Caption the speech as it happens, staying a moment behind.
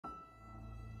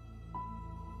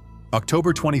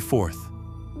October 24th,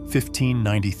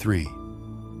 1593.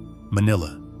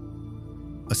 Manila.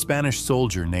 A Spanish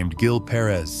soldier named Gil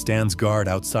Perez stands guard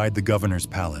outside the governor's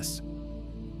palace.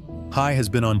 Hai has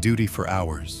been on duty for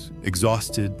hours,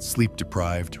 exhausted,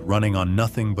 sleep-deprived, running on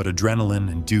nothing but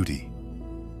adrenaline and duty.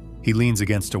 He leans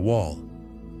against a wall.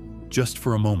 Just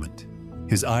for a moment,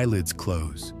 his eyelids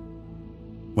close.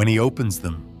 When he opens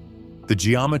them, the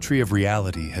geometry of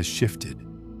reality has shifted.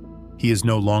 He is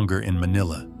no longer in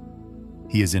Manila.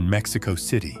 He is in Mexico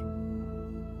City.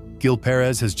 Gil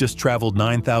Perez has just traveled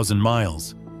 9,000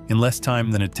 miles in less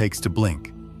time than it takes to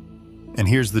blink. And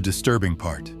here's the disturbing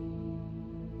part.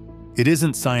 It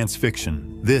isn't science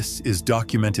fiction. This is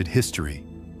documented history,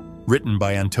 written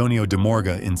by Antonio de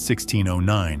Morga in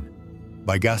 1609,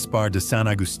 by Gaspar de San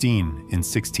Agustin in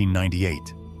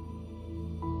 1698.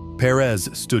 Perez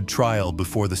stood trial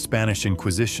before the Spanish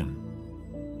Inquisition.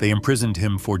 They imprisoned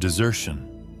him for desertion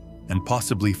and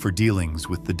possibly for dealings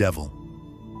with the devil.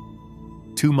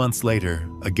 2 months later,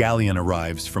 a galleon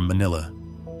arrives from Manila.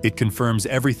 It confirms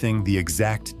everything: the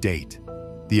exact date,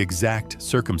 the exact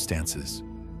circumstances.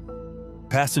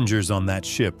 Passengers on that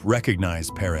ship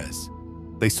recognize Perez.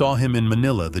 They saw him in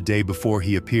Manila the day before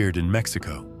he appeared in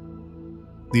Mexico.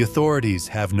 The authorities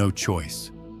have no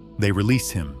choice. They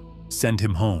release him, send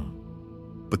him home.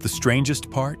 But the strangest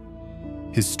part?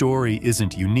 His story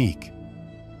isn't unique.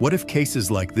 What if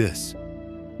cases like this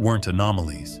weren't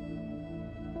anomalies?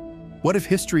 What if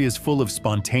history is full of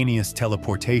spontaneous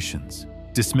teleportations,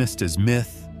 dismissed as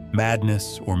myth,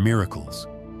 madness, or miracles?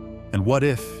 And what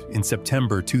if, in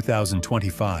September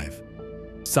 2025,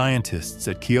 scientists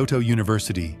at Kyoto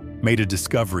University made a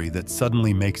discovery that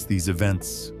suddenly makes these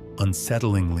events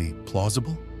unsettlingly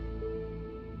plausible?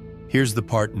 Here's the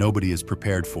part nobody is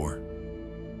prepared for.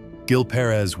 Gil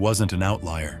Perez wasn't an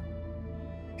outlier.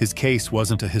 His case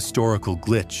wasn't a historical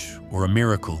glitch or a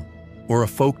miracle or a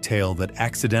folktale that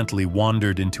accidentally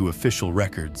wandered into official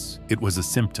records. It was a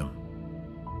symptom.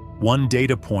 One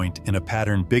data point in a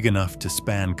pattern big enough to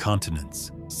span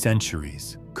continents,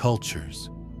 centuries,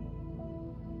 cultures.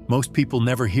 Most people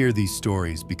never hear these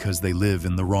stories because they live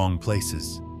in the wrong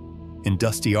places. In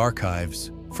dusty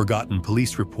archives, forgotten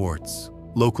police reports,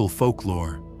 local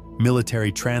folklore,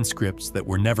 military transcripts that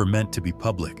were never meant to be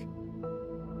public.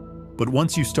 But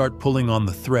once you start pulling on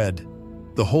the thread,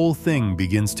 the whole thing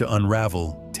begins to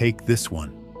unravel. Take this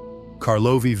one.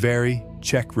 Karlovy Vary,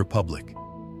 Czech Republic.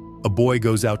 A boy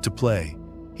goes out to play.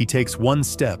 He takes one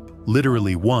step,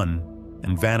 literally one,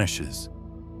 and vanishes.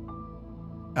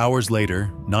 Hours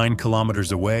later, 9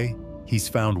 kilometers away, he's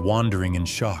found wandering in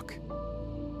shock.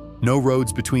 No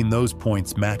roads between those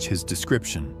points match his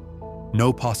description.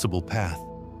 No possible path.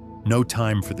 No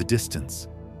time for the distance.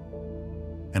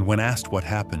 And when asked what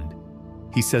happened,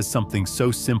 he says something so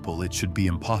simple it should be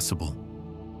impossible.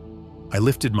 I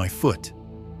lifted my foot,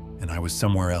 and I was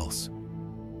somewhere else.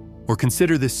 Or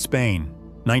consider this: Spain,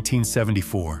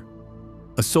 1974.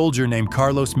 A soldier named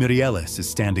Carlos Mireles is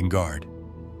standing guard.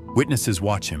 Witnesses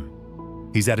watch him.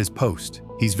 He's at his post.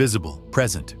 He's visible,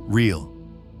 present, real.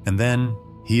 And then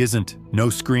he isn't. No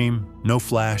scream, no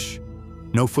flash,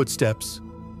 no footsteps,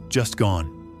 just gone.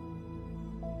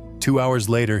 2 hours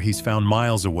later, he's found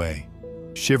miles away,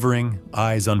 shivering,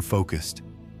 eyes unfocused,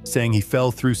 saying he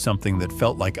fell through something that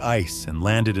felt like ice and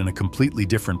landed in a completely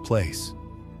different place.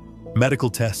 Medical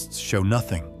tests show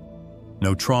nothing.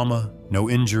 No trauma, no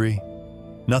injury,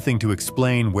 nothing to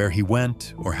explain where he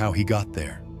went or how he got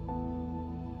there.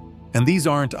 And these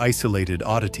aren't isolated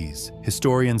oddities.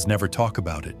 Historians never talk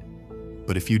about it.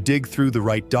 But if you dig through the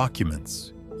right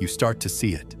documents, you start to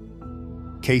see it.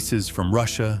 Cases from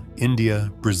Russia,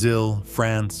 India, Brazil,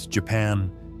 France,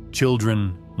 Japan,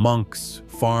 children, monks,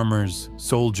 farmers,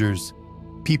 soldiers,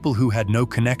 people who had no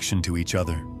connection to each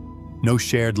other, no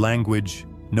shared language,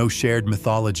 no shared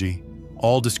mythology,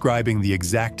 all describing the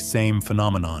exact same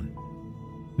phenomenon.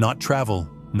 Not travel,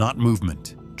 not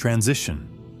movement, transition,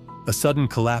 a sudden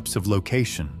collapse of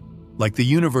location, like the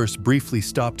universe briefly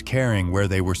stopped caring where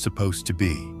they were supposed to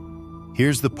be.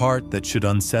 Here's the part that should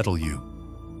unsettle you.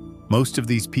 Most of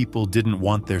these people didn't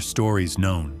want their stories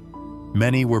known.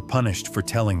 Many were punished for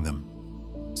telling them.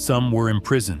 Some were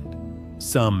imprisoned,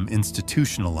 some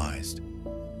institutionalized.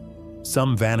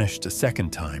 Some vanished a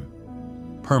second time,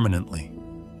 permanently.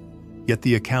 Yet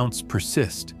the accounts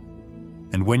persist,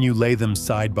 and when you lay them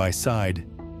side by side,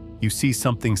 you see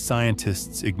something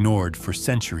scientists ignored for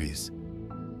centuries.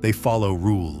 They follow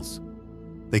rules.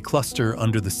 They cluster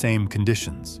under the same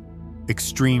conditions: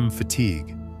 extreme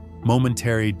fatigue,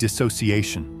 momentary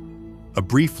dissociation, a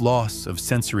brief loss of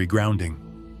sensory grounding,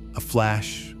 a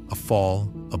flash, a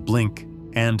fall, a blink,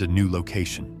 and a new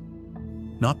location.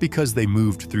 not because they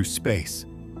moved through space,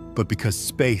 but because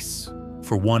space,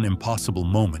 for one impossible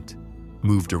moment,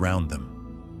 moved around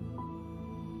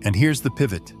them. And here's the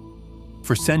pivot.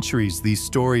 For centuries, these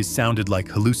stories sounded like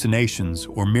hallucinations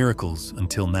or miracles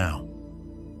until now.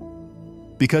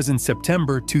 Because in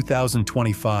September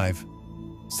 2025,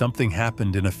 something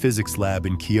happened in a physics lab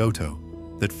in Kyoto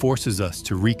that forces us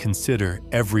to reconsider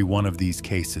every one of these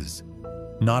cases,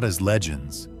 not as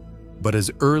legends, but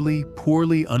as early,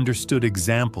 poorly understood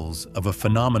examples of a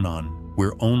phenomenon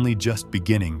we're only just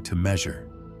beginning to measure.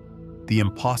 The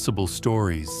impossible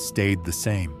stories stayed the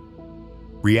same.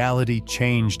 Reality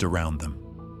changed around them.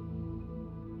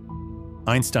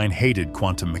 Einstein hated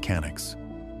quantum mechanics.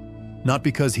 Not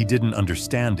because he didn't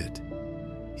understand it.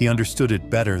 He understood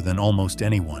it better than almost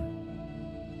anyone.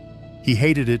 He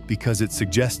hated it because it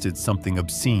suggested something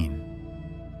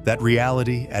obscene. That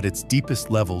reality at its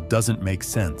deepest level doesn't make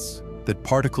sense. That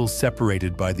particles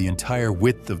separated by the entire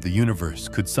width of the universe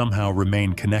could somehow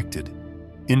remain connected,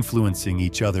 influencing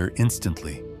each other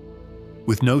instantly.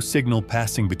 With no signal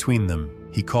passing between them,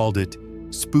 he called it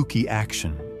spooky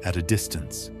action at a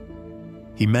distance.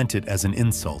 He meant it as an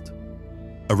insult,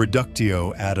 a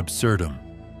reductio ad absurdum.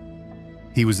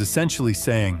 He was essentially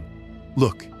saying,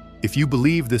 look, if you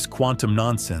believe this quantum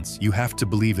nonsense, you have to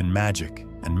believe in magic,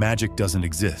 and magic doesn't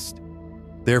exist.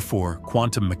 Therefore,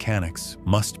 quantum mechanics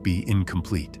must be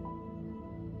incomplete.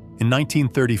 In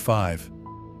 1935,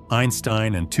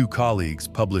 Einstein and two colleagues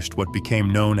published what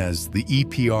became known as the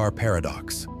EPR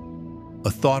paradox,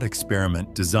 a thought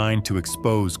experiment designed to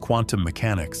expose quantum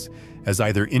mechanics as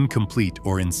either incomplete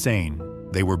or insane.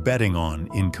 They were betting on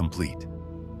incomplete.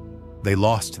 They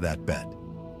lost that bet.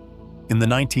 In the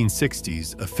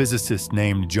 1960s, a physicist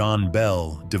named John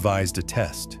Bell devised a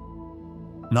test.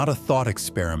 Not a thought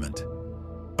experiment,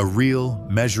 a real,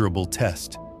 measurable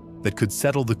test that could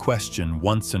settle the question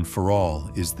once and for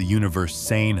all: is the universe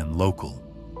sane and local?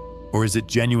 Or is it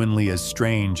genuinely as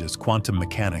strange as quantum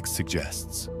mechanics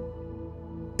suggests?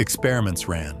 Experiments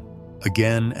ran,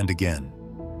 again and again.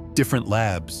 Different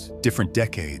labs, different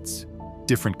decades,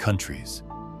 different countries.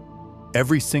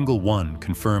 Every single one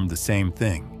confirmed the same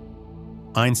thing.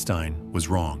 Einstein was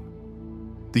wrong.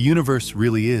 The universe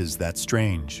really is that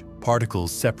strange.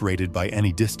 Particles separated by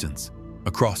any distance,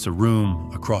 across a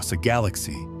room, across a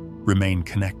galaxy, remain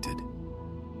connected.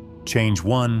 Change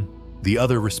one, the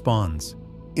other responds,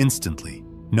 instantly.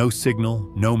 No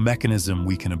signal, no mechanism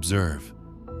we can observe.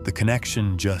 The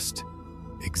connection just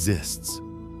exists.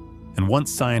 And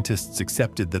once scientists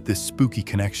accepted that this spooky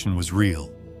connection was real,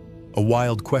 a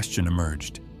wild question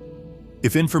emerged.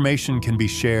 If information can be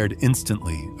shared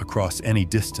instantly across any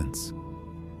distance,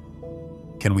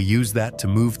 can we use that to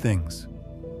move things?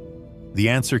 The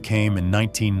answer came in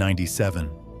 1997,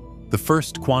 the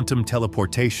first quantum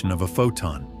teleportation of a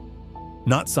photon.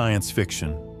 Not science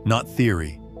fiction, not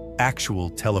theory,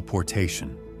 actual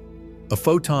teleportation. A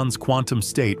photon's quantum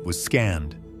state was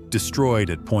scanned, destroyed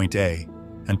at point A,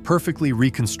 and perfectly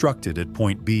reconstructed at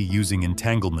point B using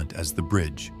entanglement as the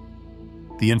bridge.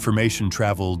 The information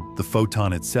traveled the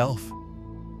photon itself.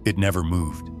 It never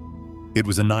moved. It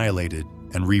was annihilated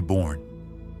and reborn.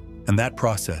 And that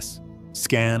process,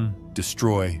 scan,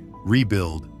 destroy,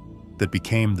 rebuild, that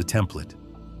became the template.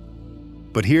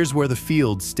 But here's where the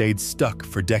field stayed stuck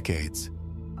for decades.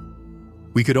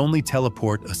 We could only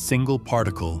teleport a single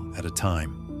particle at a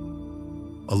time.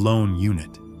 A lone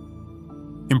unit.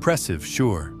 Impressive,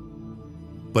 sure,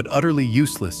 but utterly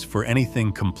useless for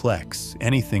anything complex,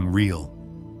 anything real.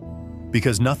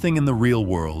 Because nothing in the real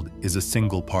world is a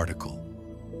single particle.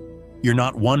 You're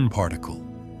not one particle.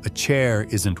 A chair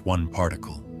isn't one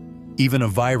particle. Even a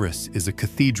virus is a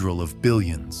cathedral of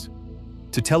billions.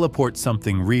 To teleport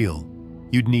something real,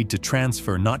 you'd need to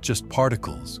transfer not just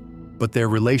particles, but their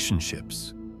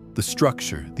relationships, the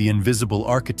structure, the invisible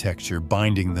architecture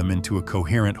binding them into a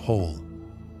coherent whole.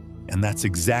 And that's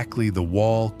exactly the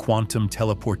wall quantum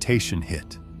teleportation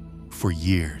hit for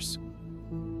years.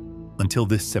 Until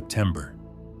this September.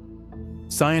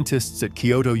 Scientists at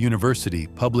Kyoto University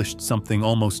published something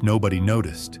almost nobody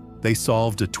noticed. They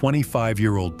solved a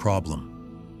 25-year-old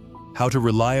problem. How to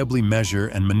reliably measure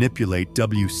and manipulate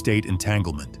W-state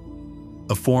entanglement,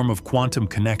 a form of quantum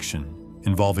connection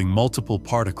involving multiple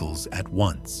particles at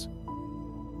once.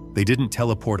 They didn't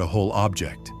teleport a whole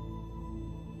object,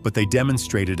 but they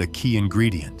demonstrated a key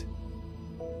ingredient: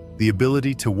 the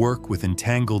ability to work with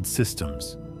entangled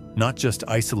systems, not just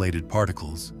isolated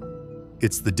particles.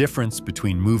 It's the difference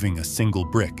between moving a single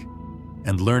brick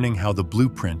and learning how the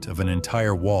blueprint of an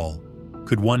entire wall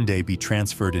could one day be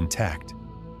transferred intact.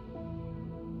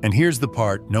 And here's the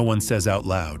part no one says out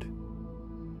loud.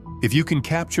 If you can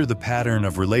capture the pattern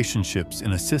of relationships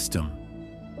in a system,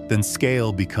 then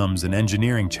scale becomes an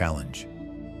engineering challenge,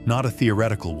 not a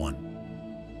theoretical one.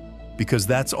 Because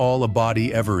that's all a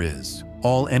body ever is,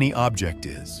 all any object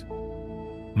is.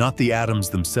 Not the atoms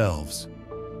themselves,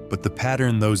 but the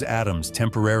pattern those atoms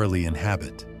temporarily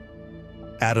inhabit.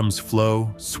 Atoms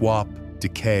flow, swap,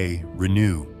 decay,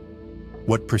 renew.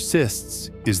 What persists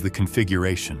is the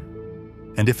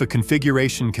configuration. And if a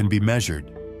configuration can be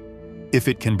measured, if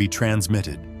it can be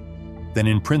transmitted, then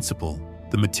in principle,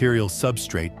 the material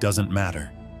substrate doesn't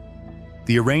matter.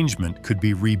 The arrangement could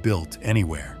be rebuilt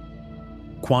anywhere.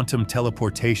 Quantum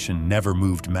teleportation never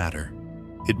moved matter.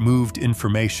 It moved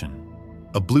information,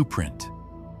 a blueprint.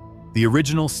 The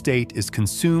original state is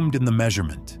consumed in the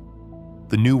measurement.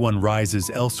 The new one rises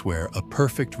elsewhere, a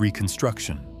perfect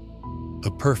reconstruction,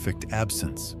 a perfect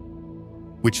absence,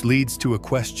 which leads to a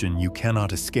question you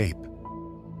cannot escape.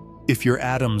 If your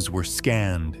atoms were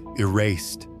scanned,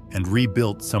 erased, and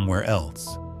rebuilt somewhere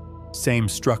else, same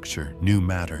structure, new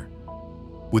matter,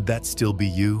 would that still be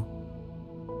you?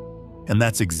 And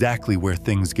that's exactly where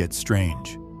things get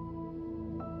strange.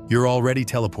 You're already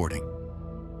teleporting.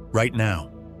 Right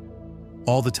now.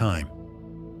 All the time.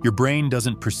 Your brain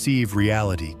doesn't perceive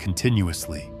reality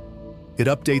continuously. It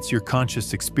updates your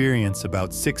conscious experience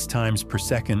about 6 times per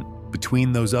second.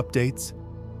 Between those updates,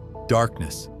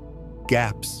 darkness,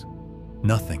 gaps,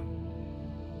 nothing.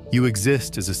 You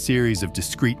exist as a series of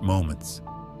discrete moments,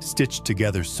 stitched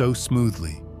together so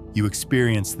smoothly, you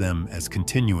experience them as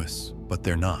continuous, but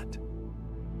they're not.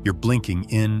 You're blinking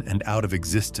in and out of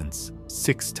existence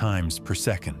 6 times per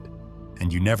second,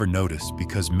 and you never notice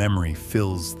because memory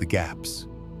fills the gaps.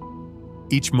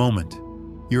 Each moment,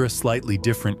 you're a slightly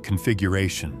different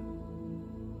configuration.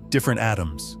 Different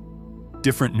atoms,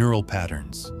 different neural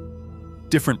patterns,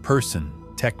 different person,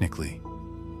 technically.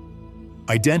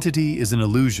 Identity is an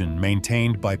illusion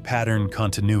maintained by pattern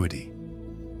continuity.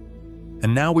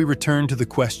 And now we return to the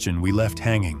question we left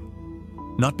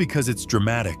hanging, not because it's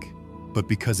dramatic, but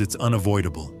because it's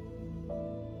unavoidable.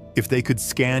 If they could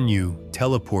scan you,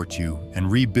 teleport you,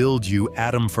 and rebuild you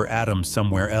atom for atom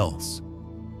somewhere else,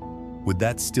 would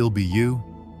that still be you?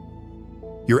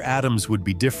 Your atoms would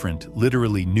be different,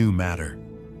 literally new matter.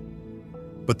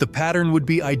 But the pattern would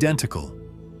be identical.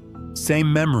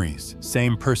 Same memories,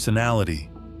 same personality,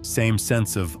 same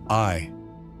sense of I.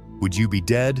 Would you be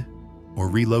dead or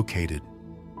relocated?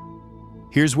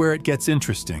 Here's where it gets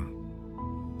interesting.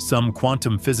 Some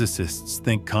quantum physicists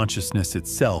think consciousness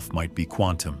itself might be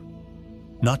quantum.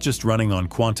 Not just running on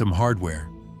quantum hardware,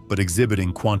 but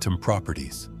exhibiting quantum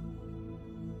properties.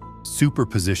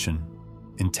 Superposition,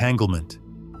 entanglement,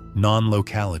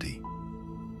 non-locality.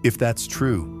 If that's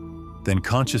true, then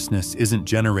consciousness isn't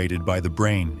generated by the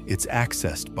brain, it's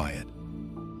accessed by it.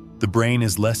 The brain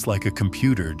is less like a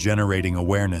computer generating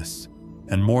awareness,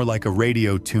 and more like a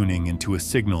radio tuning into a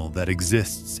signal that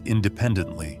exists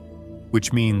independently,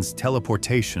 which means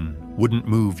teleportation wouldn't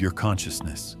move your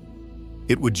consciousness.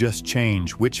 It would just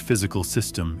change which physical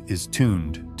system is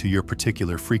tuned to your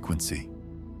particular frequency.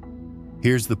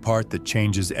 Here's the part that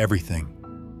changes everything.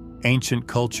 Ancient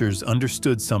cultures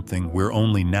understood something we're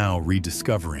only now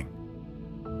rediscovering.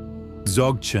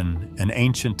 Dzogchen, an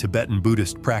ancient Tibetan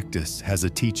Buddhist practice, has a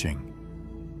teaching.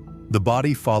 The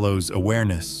body follows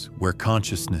awareness where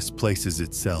consciousness places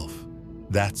itself.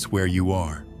 That's where you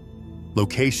are.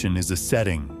 Location is a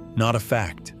setting, not a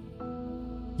fact.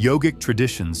 Yogic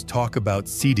traditions talk about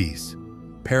siddhis,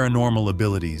 paranormal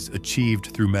abilities achieved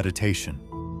through meditation.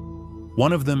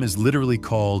 One of them is literally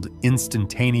called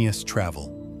instantaneous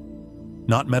travel.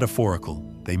 Not metaphorical,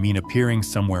 they mean appearing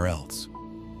somewhere else.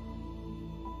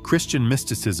 Christian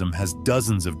mysticism has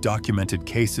dozens of documented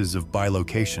cases of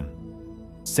bilocation,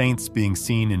 saints being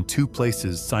seen in 2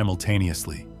 places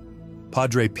simultaneously.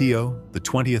 Padre Pio, the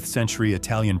 20th century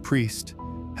Italian priest,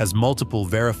 has multiple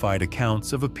verified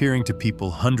accounts of appearing to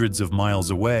people hundreds of miles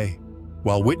away,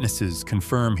 while witnesses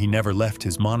confirm he never left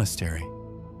his monastery.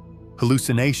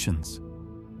 Hallucinations,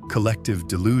 collective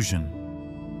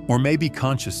delusion, or maybe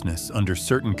consciousness under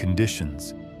certain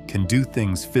conditions can do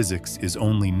things physics is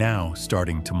only now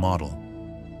starting to model.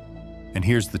 And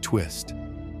here's the twist.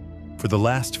 For the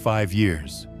last 5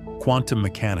 years, quantum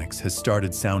mechanics has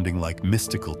started sounding like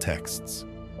mystical texts.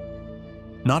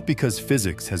 Not because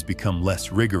physics has become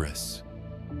less rigorous,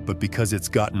 but because it's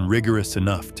gotten rigorous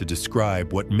enough to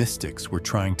describe what mystics were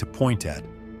trying to point at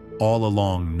all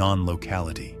along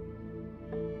non-locality.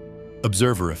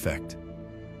 Observer effect.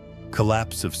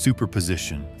 Collapse of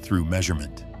superposition through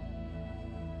measurement.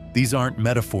 These aren't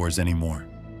metaphors anymore.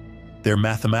 They're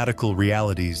mathematical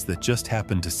realities that just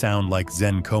happen to sound like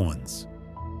Zen koans.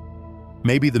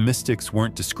 Maybe the mystics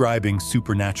weren't describing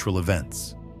supernatural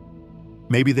events.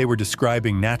 Maybe they were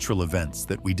describing natural events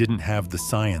that we didn't have the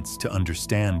science to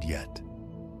understand yet.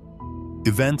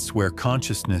 Events where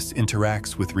consciousness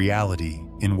interacts with reality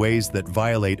in ways that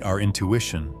violate our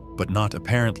intuition, but not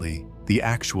apparently the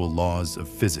actual laws of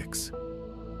physics.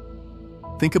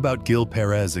 Think about Gil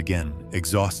Perez again,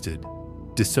 exhausted,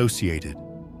 dissociated,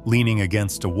 leaning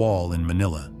against a wall in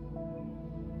Manila.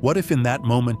 What if in that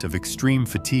moment of extreme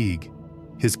fatigue,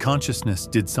 his consciousness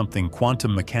did something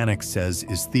quantum mechanics says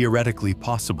is theoretically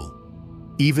possible,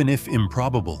 even if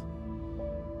improbable?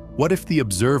 What if the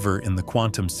observer in the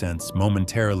quantum sense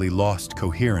momentarily lost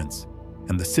coherence,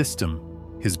 and the system,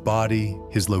 his body,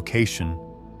 his location,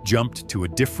 jumped to a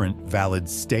different valid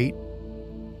state?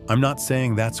 I'm not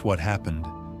saying that's what happened.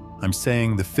 I'm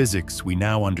saying the physics we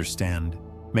now understand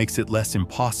makes it less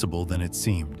impossible than it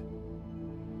seemed.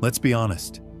 Let's be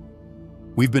honest.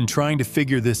 We've been trying to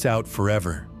figure this out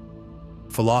forever.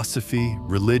 Philosophy,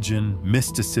 religion,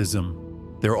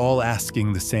 mysticism, they're all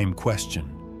asking the same question.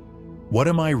 What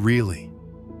am I really?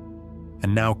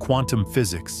 And now quantum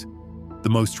physics, the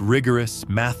most rigorous,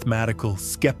 mathematical,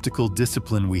 skeptical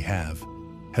discipline we have,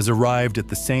 has arrived at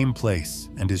the same place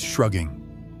and is shrugging.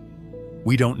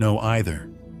 We don't know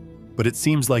either, but it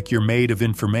seems like you're made of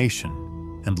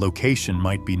information, and location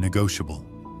might be negotiable.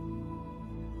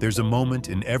 There's a moment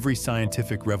in every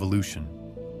scientific revolution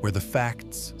where the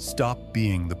facts stop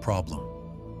being the problem.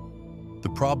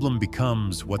 The problem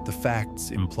becomes what the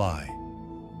facts imply.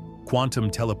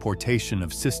 Quantum teleportation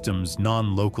of systems,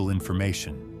 non-local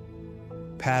information.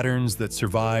 Patterns that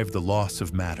survive the loss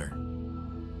of matter.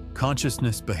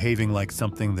 Consciousness behaving like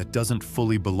something that doesn't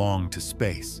fully belong to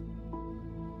space.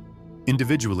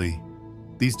 Individually,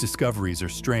 these discoveries are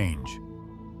strange.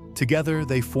 Together,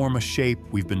 they form a shape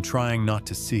we've been trying not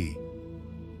to see.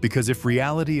 Because if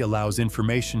reality allows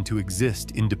information to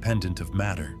exist independent of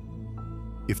matter,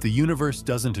 if the universe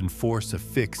doesn't enforce a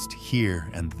fixed here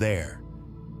and there,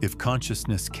 if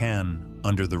consciousness can,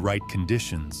 under the right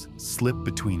conditions, slip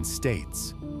between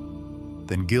states,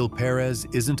 then Gil Perez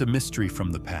isn't a mystery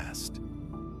from the past.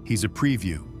 He's a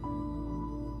preview.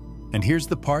 And here's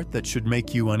the part that should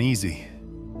make you uneasy.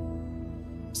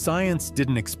 Science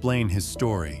didn't explain his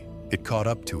story, it caught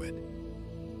up to it.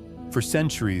 For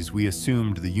centuries, we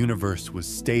assumed the universe was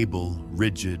stable,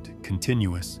 rigid,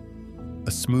 continuous,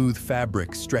 a smooth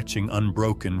fabric stretching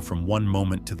unbroken from one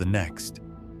moment to the next,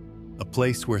 a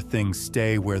place where things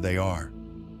stay where they are,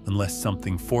 unless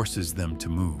something forces them to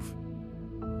move.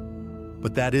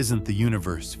 But that isn't the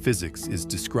universe physics is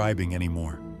describing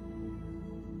anymore.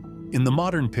 In the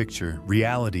modern picture,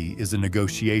 reality is a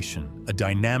negotiation, a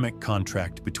dynamic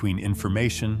contract between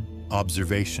information,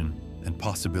 observation, and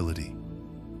possibility.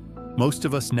 Most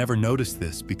of us never notice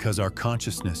this because our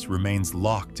consciousness remains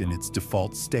locked in its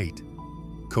default state,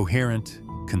 coherent,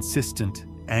 consistent,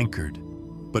 anchored,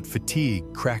 but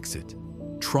fatigue cracks it,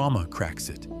 trauma cracks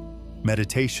it,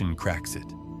 meditation cracks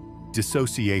it,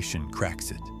 dissociation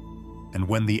cracks it. And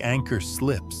when the anchor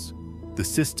slips, the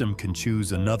system can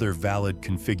choose another valid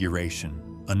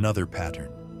configuration, another pattern,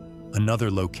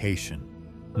 another location,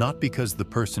 not because the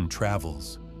person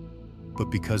travels,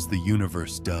 but because the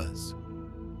universe does.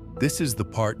 This is the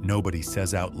part nobody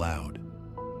says out loud.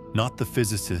 Not the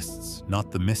physicists, not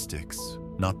the mystics,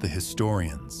 not the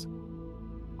historians.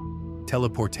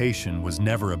 Teleportation was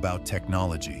never about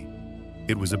technology.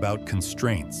 It was about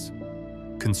constraints.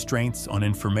 Constraints on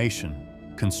information,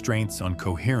 constraints on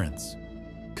coherence,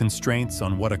 constraints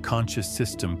on what a conscious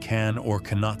system can or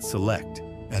cannot select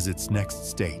as its next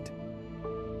state.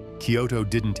 Kyoto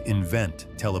didn't invent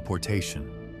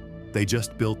teleportation. They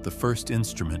just built the first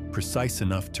instrument precise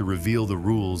enough to reveal the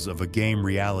rules of a game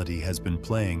reality has been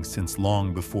playing since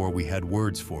long before we had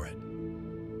words for it.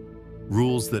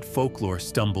 Rules that folklore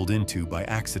stumbled into by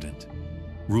accident.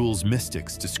 Rules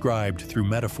mystics described through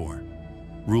metaphor.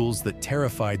 Rules that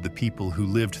terrified the people who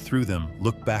lived through them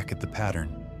look back at the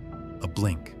pattern. A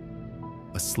blink,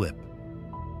 a slip,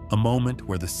 a moment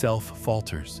where the self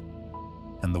falters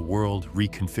and the world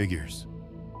reconfigures.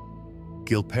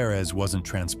 Gil Perez wasn't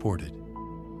transported.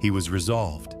 He was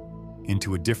resolved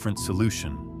into a different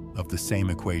solution of the same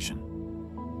equation.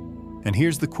 And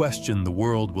here's the question the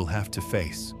world will have to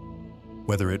face,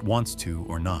 whether it wants to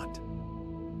or not.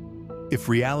 If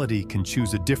reality can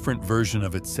choose a different version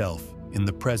of itself in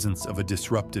the presence of a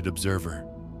disrupted observer,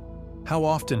 how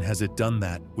often has it done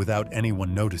that without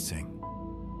anyone noticing?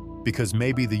 Because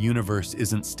maybe the universe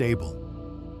isn't stable.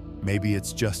 Maybe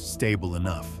it's just stable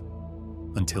enough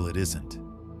until it isn't.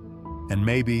 And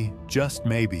maybe, just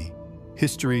maybe,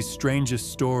 history's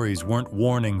strangest stories weren't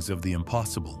warnings of the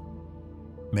impossible.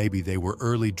 Maybe they were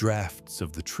early drafts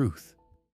of the truth.